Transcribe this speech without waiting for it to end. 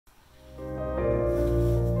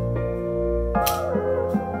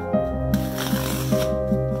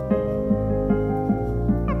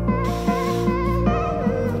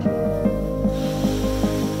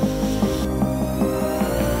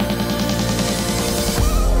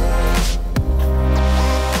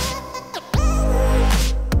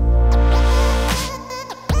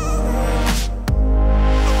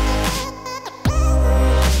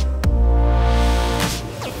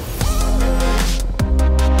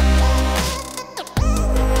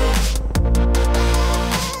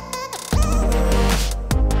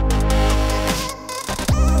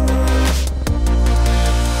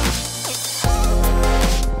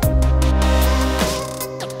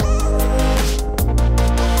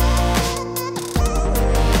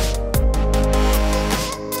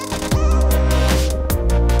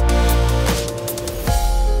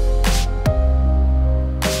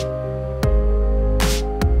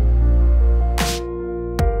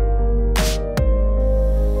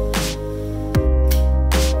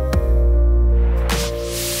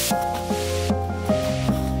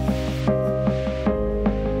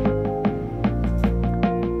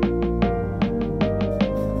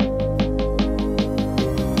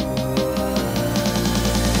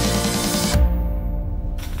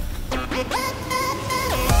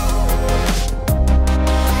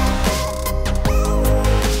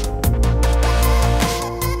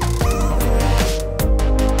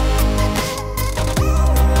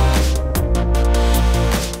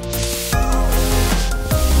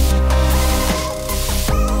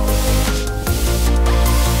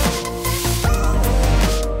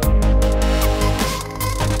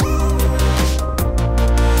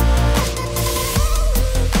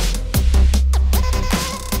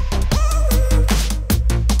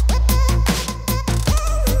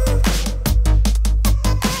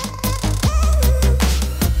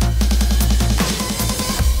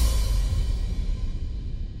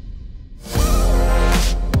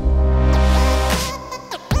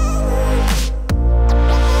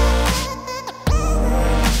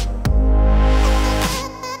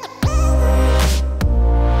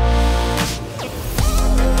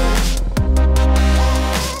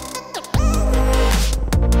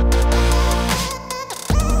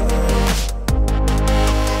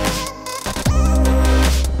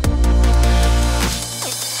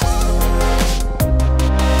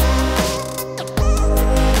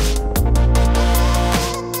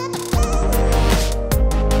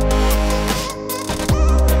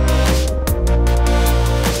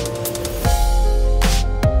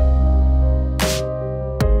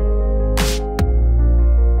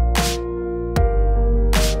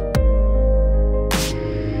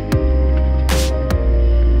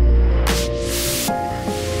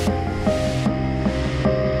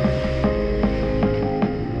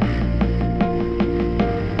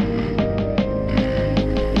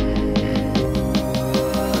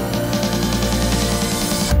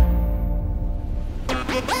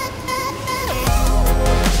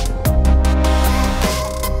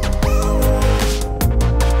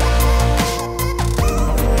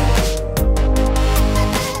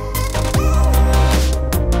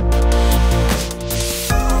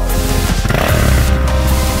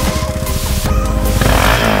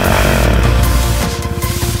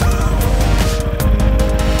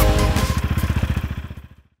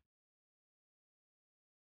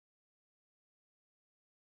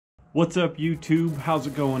What's up YouTube? How's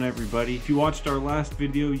it going everybody? If you watched our last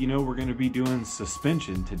video, you know we're going to be doing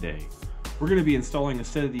suspension today. We're going to be installing a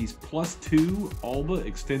set of these +2 Alba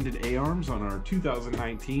extended A-arms on our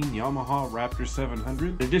 2019 Yamaha Raptor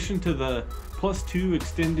 700. In addition to the +2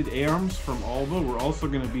 extended A-arms from Alba, we're also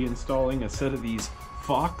going to be installing a set of these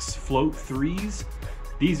Fox Float 3s.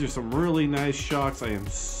 These are some really nice shocks. I am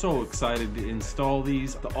so excited to install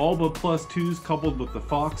these. The Alba +2s coupled with the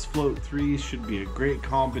Fox Float 3s should be a great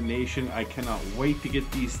combination. I cannot wait to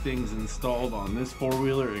get these things installed on this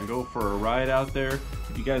four-wheeler and go for a ride out there.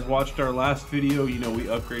 If you guys watched our last video, you know we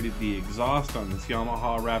upgraded the exhaust on this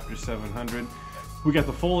Yamaha Raptor 700. We got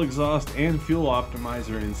the full exhaust and fuel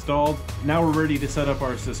optimizer installed. Now we're ready to set up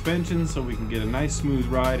our suspension so we can get a nice smooth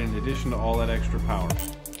ride in addition to all that extra power.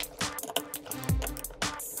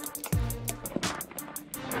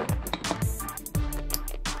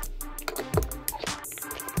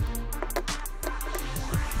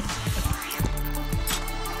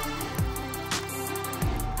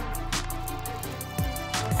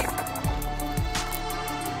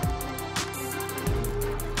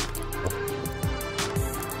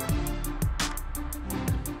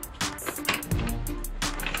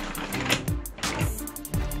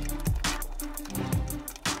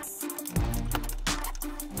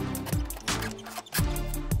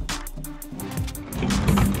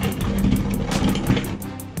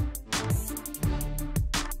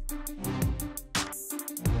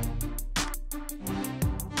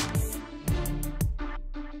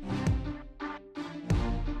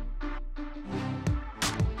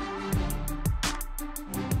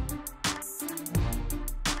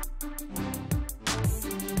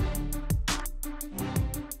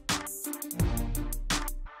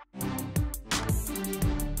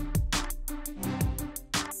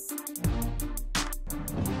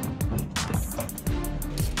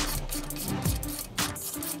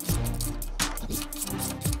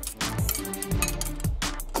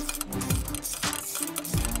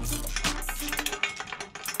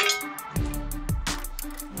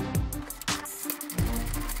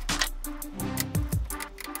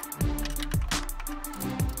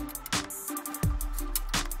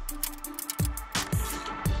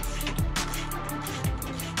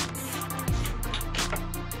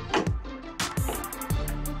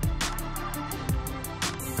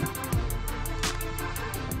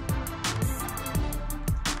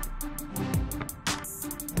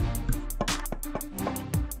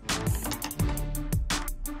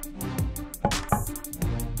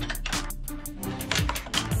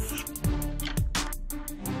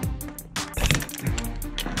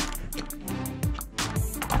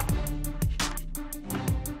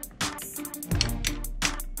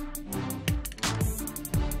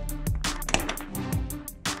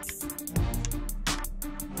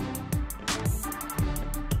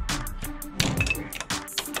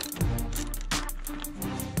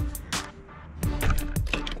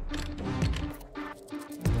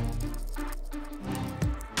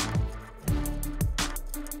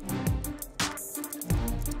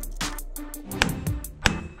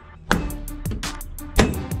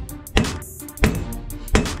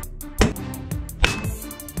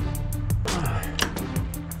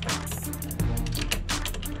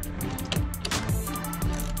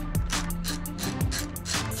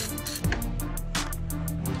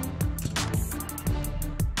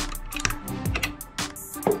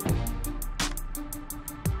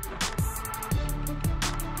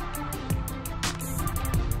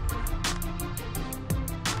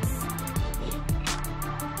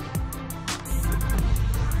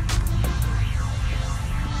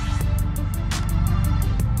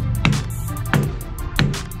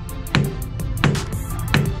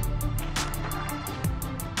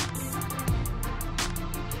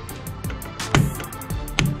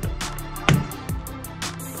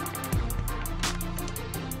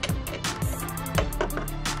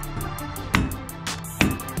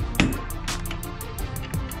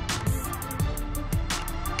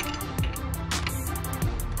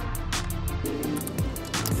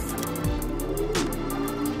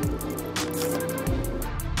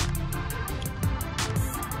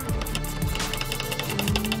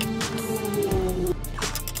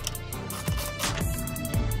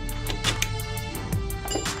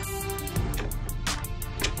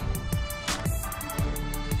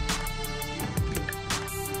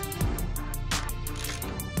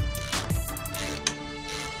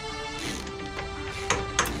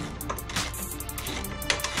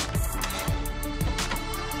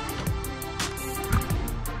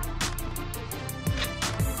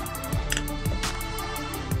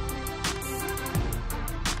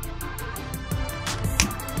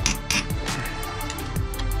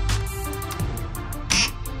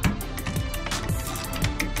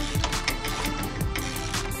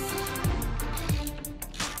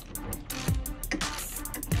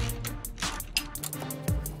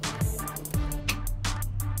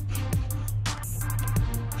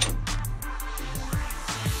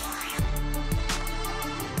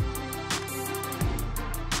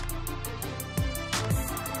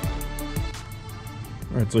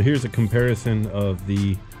 All right, so here's a comparison of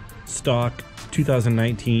the stock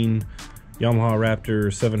 2019 Yamaha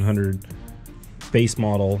Raptor 700 base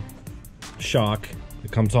model shock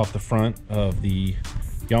that comes off the front of the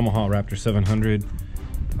Yamaha Raptor 700.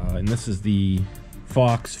 And this is the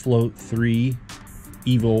Fox Float 3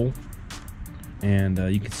 Evol. And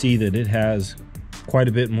you can see that it has quite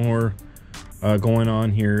a bit more going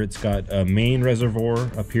on here. It's got a main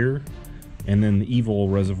reservoir up here, and then the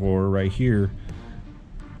Evol reservoir right here.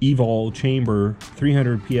 Evol chamber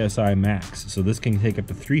 300 psi max, so this can take up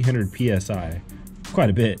to 300 psi, quite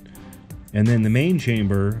a bit. And then the main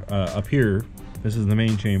chamber up here, this is the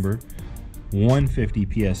main chamber,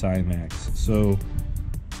 150 psi max. So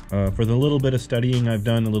for the little bit of studying I've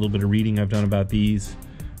done, a little bit of reading I've done about these,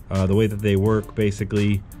 the way that they work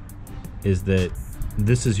basically is that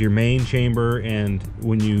this is your main chamber, and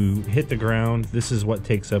when you hit the ground, this is what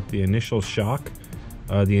takes up the initial shock,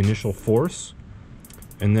 the initial force.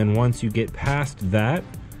 And then once you get past that,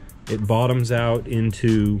 it bottoms out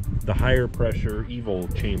into the higher pressure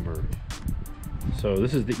Evol chamber. So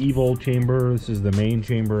this is the Evol chamber, this is the main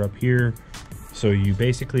chamber up here. So you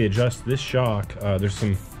basically adjust this shock. There's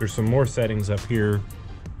some more settings up here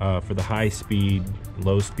for the high speed,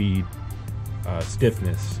 low speed,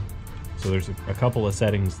 stiffness. So there's a couple of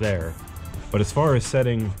settings there. But as far as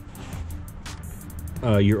setting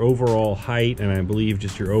your overall height, and I believe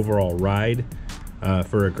just your overall ride,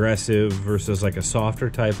 for aggressive versus like a softer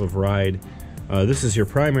type of ride, this is your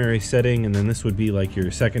primary setting, and then this would be like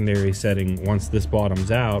your secondary setting. Once this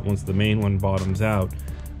bottoms out, once the main one bottoms out,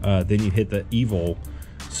 then you hit the Evol.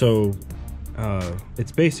 So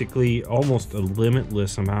it's basically almost a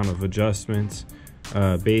limitless amount of adjustments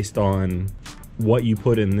based on what you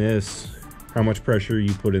put in this, how much pressure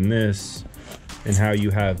you put in this, and how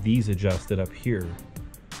you have these adjusted up here.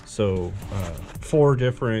 So 4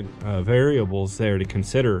 different variables there to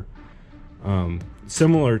consider,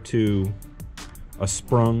 similar to a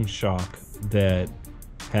sprung shock that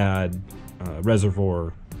had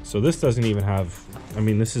reservoir. So this doesn't even have, I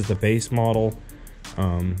mean, this is the base model.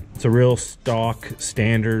 It's a real stock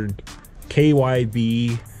standard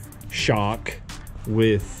KYB shock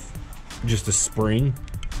with just a spring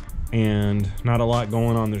and not a lot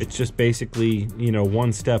going on there. It's just basically, you know,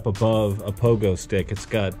 one step above a pogo stick. It's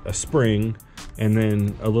got a spring and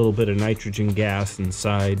then a little bit of nitrogen gas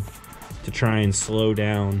inside to try and slow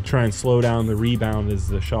down the rebound as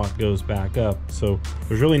the shock goes back up. So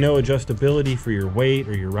there's really no adjustability for your weight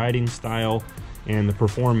or your riding style, and the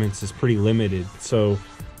performance is pretty limited. So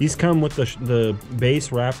these come with the base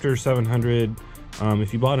Raptor 700.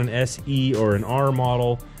 If you bought an SE or an R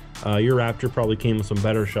model, your Raptor probably came with some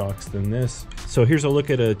better shocks than this. So here's a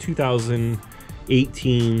look at a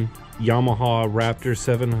 2018 Yamaha Raptor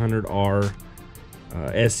 700R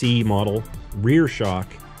SE model rear shock,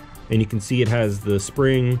 and you can see it has the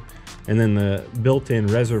spring and then the built-in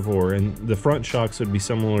reservoir, and the front shocks would be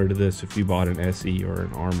similar to this if you bought an SE or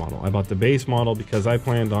an R model. I bought the base model because I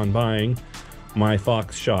planned on buying my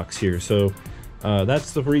Fox shocks here. So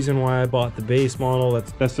that's the reason why I bought the base model.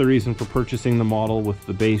 That's the reason for purchasing the model with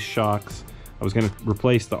the base shocks. I was going to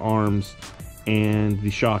replace the arms and the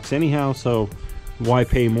shocks anyhow, so why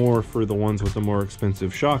pay more for the ones with the more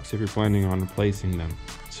expensive shocks if you're planning on replacing them?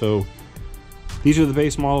 So these are the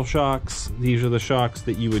base model shocks. These are the shocks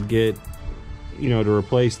that you would get, you know, to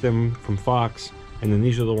replace them from Fox. And then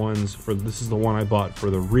these are the ones for, this is the one I bought for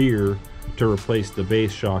the rear to replace the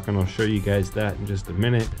base shock, and I'll show you guys that in just a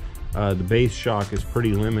minute. The base shock is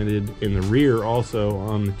pretty limited in the rear also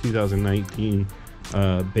on the 2019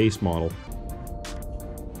 base model.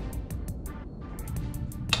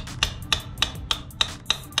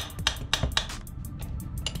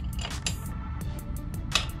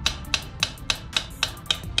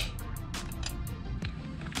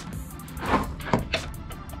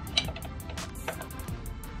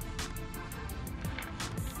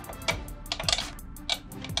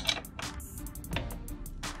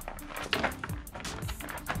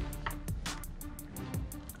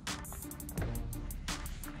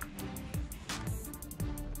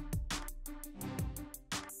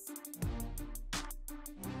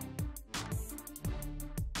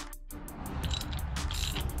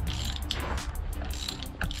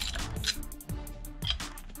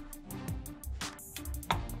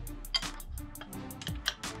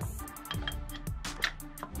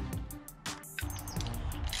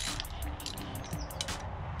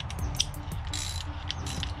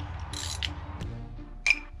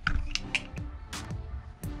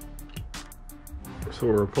 So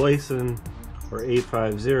we're replacing our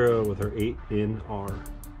 850 with our 8NR.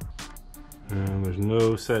 And there's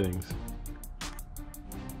no settings.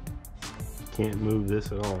 can't move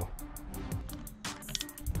this at all.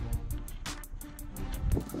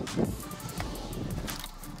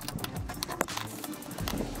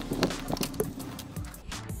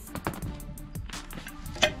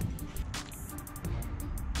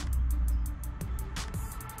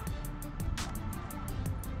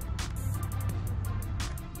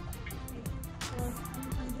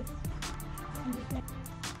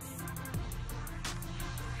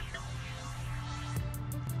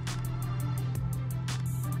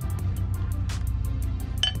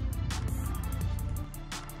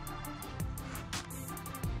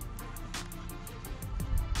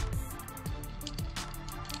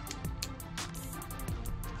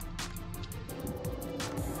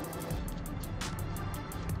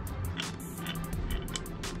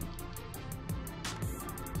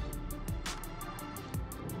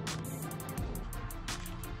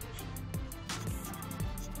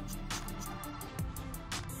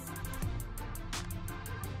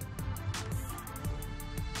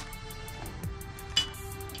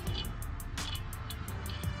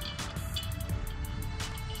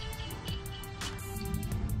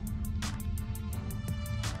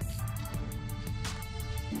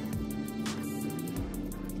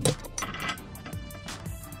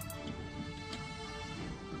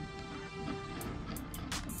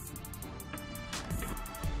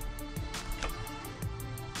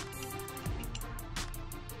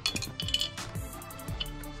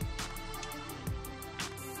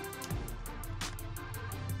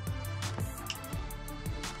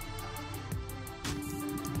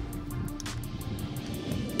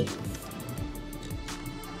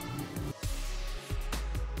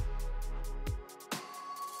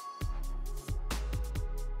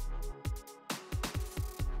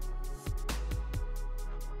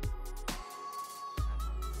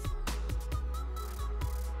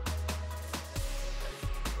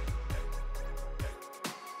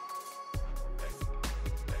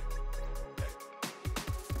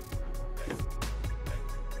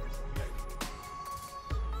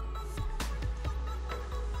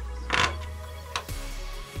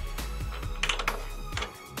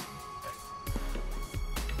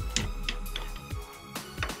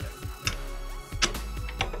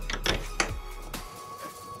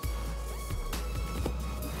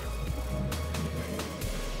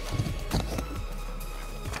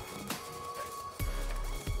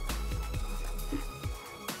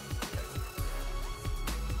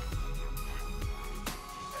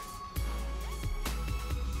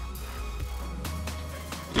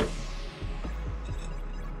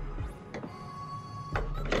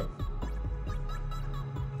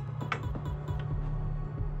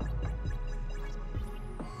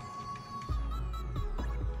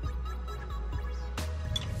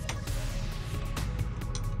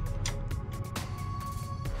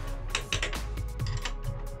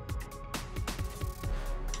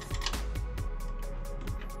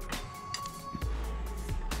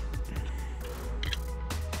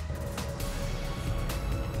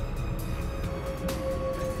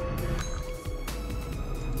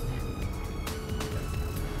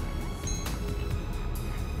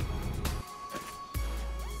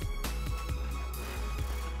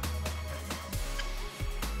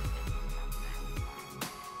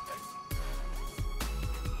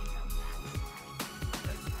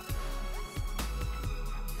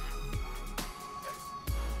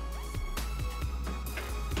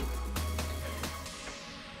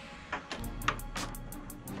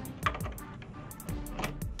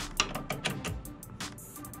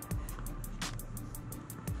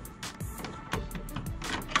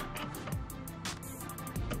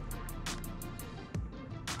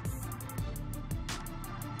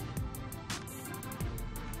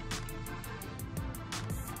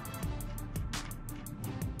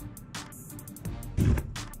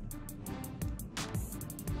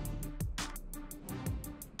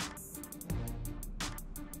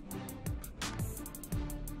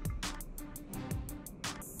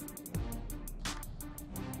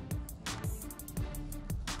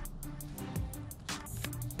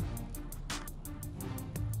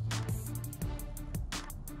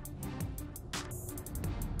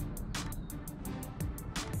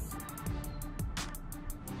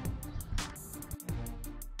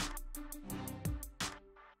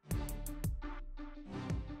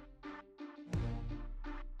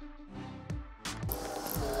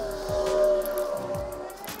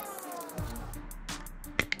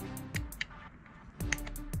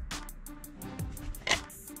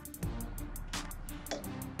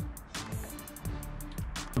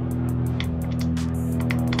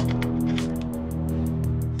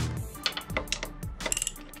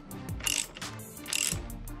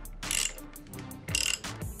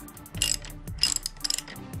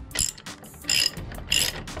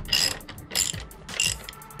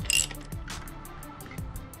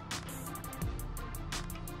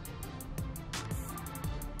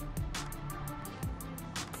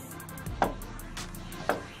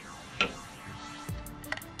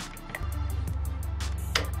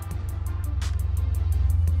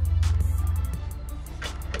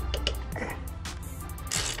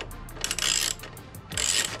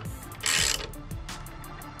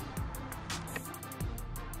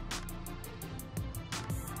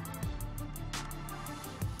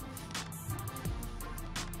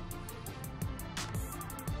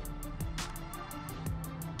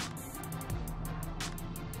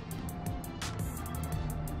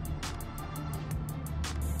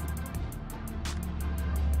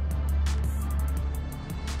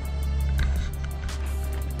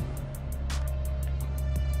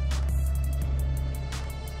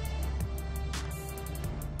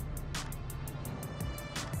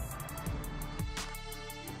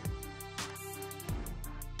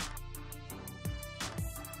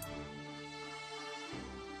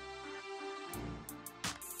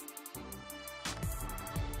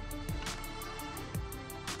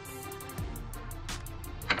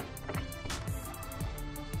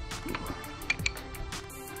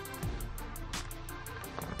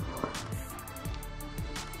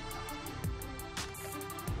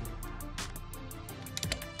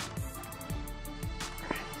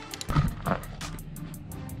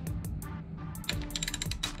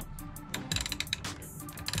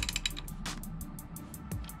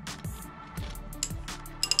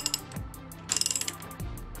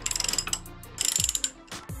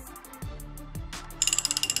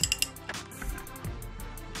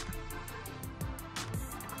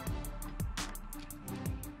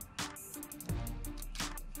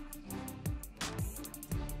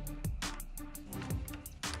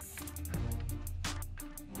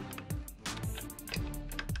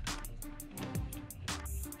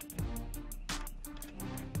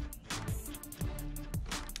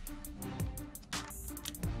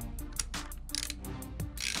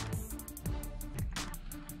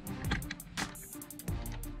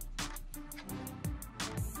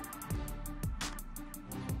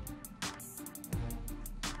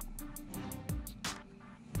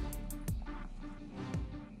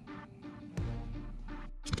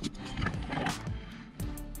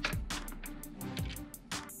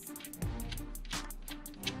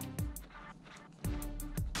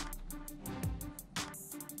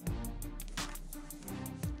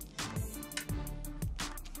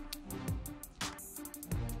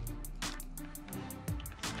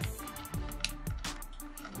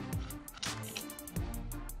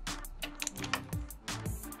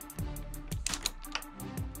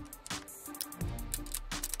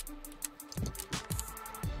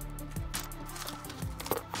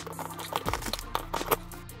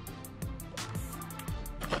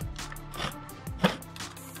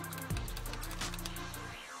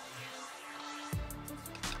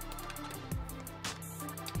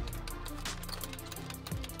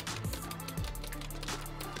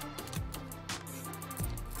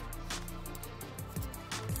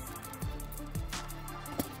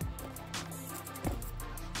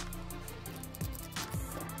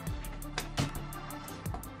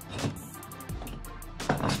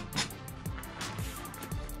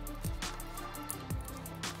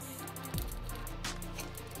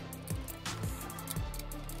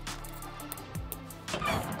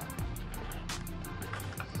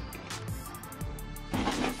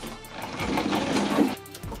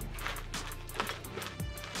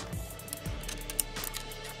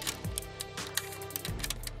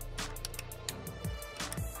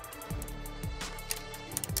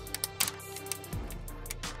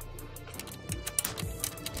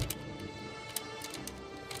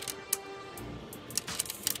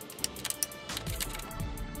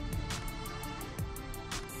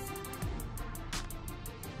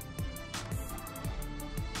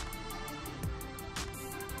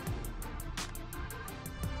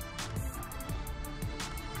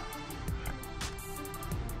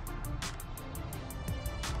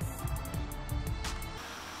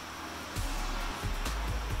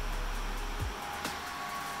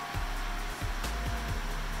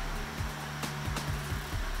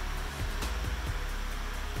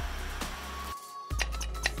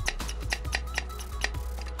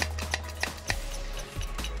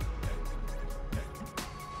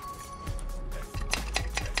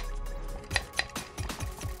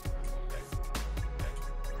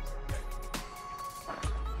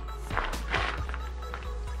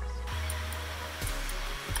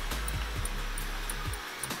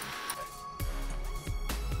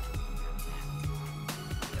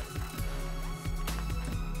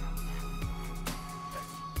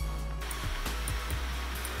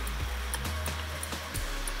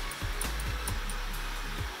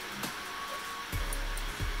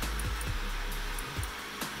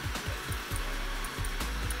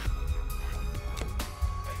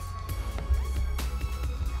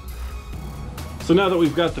 So now that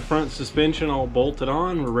we've got the front suspension all bolted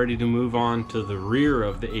on, we're ready to move on to the rear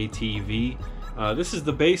of the ATV. This is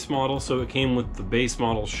the base model, so it came with the base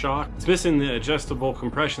model shock. It's missing the adjustable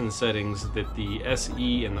compression settings that the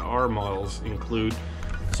SE and the R models include.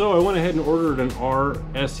 So I went ahead and ordered an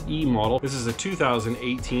RSE model. This is a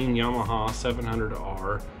 2018 Yamaha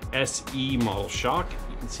 700R SE model shock.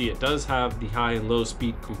 You can see it does have the high and low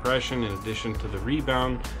speed compression in addition to the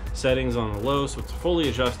rebound settings on the low, so it's a fully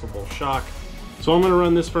adjustable shock. So I'm going to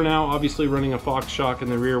run this for now. Obviously running a Fox shock in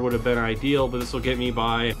the rear would have been ideal, but this will get me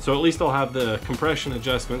by. So at least I'll have the compression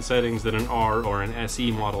adjustment settings that an R or an SE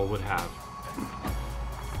model would have.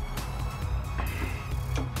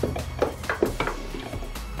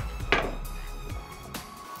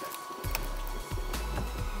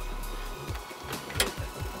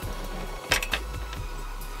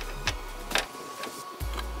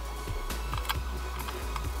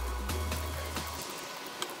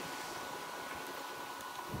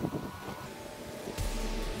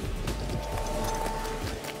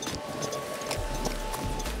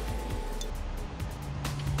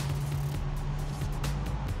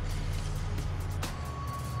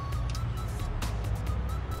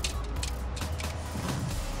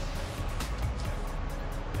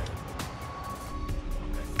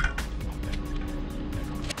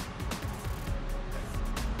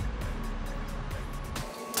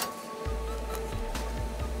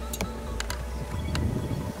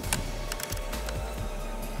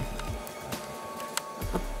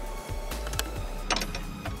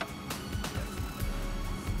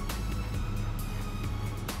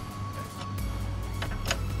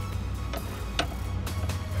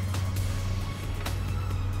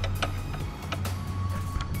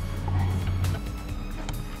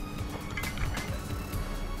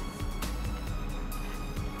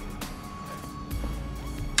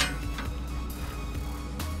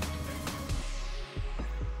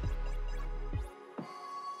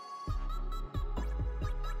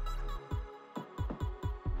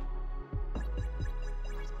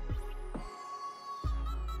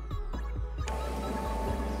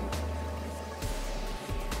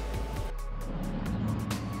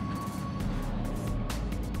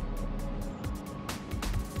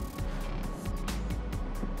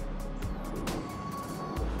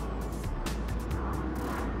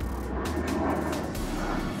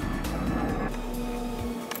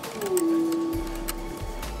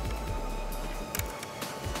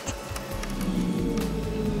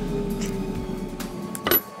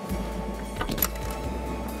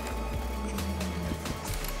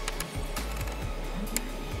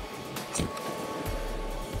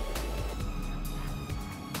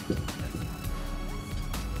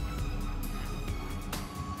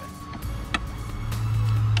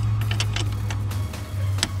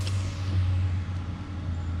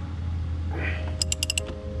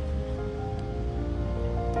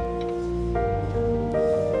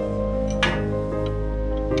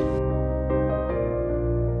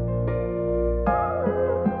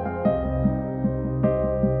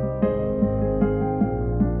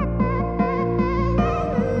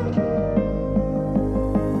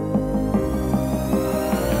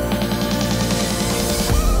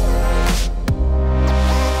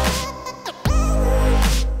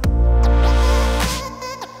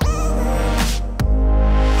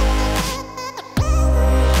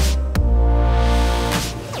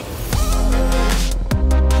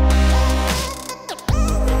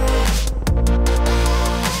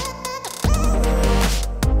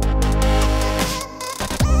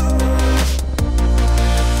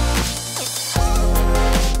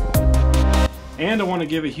 And I want to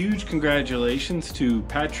give a huge congratulations to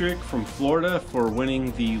Patrick from Florida for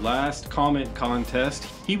winning the last comment contest.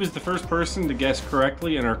 He was the first person to guess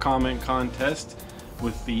correctly in our comment contest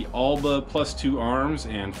with the Alba +2 arms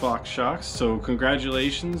and Fox shocks. So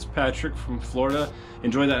congratulations, Patrick from Florida.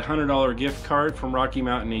 Enjoy that $100 gift card from Rocky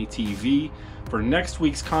Mountain ATV. For next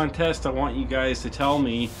week's contest, I want you guys to tell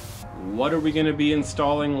me, what are we going to be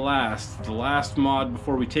installing last? The last mod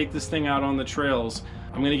before we take this thing out on the trails.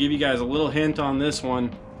 I'm going to give you guys a little hint on this one.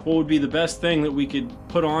 What would be the best thing that we could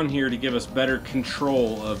put on here to give us better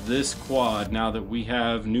control of this quad now that we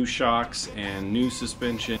have new shocks and new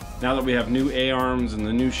suspension? Now that we have new A-arms and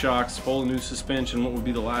the new shocks, full new suspension, what would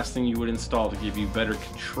be the last thing you would install to give you better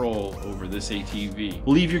control over this ATV?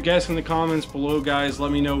 Leave your guess in the comments below, guys.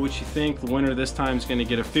 Let me know what you think. The winner this time is going to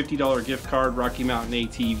get a $50 gift card, Rocky Mountain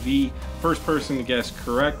ATV. First person to guess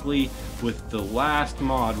correctly with the last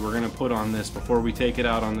mod we're going to put on this before we take it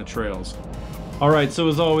out on the trails. Alright, so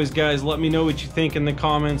as always, guys, let me know what you think in the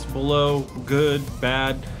comments below. Good,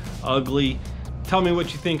 bad, ugly. Tell me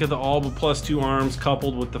what you think of the Alba +2 arms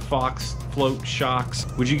coupled with the Fox float shocks.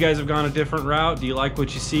 Would you guys have gone a different route? Do you like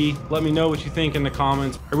what you see? Let me know what you think in the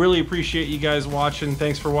comments. I really appreciate you guys watching.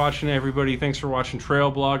 Thanks for watching, everybody. Thanks for watching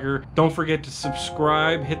TrailBlogger. Don't forget to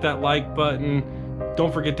subscribe, hit that like button.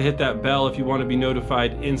 Don't forget to hit that bell if you want to be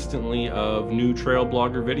notified instantly of new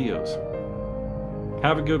TrailBlogger videos.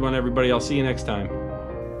 Have a good one, everybody. I'll see you next time.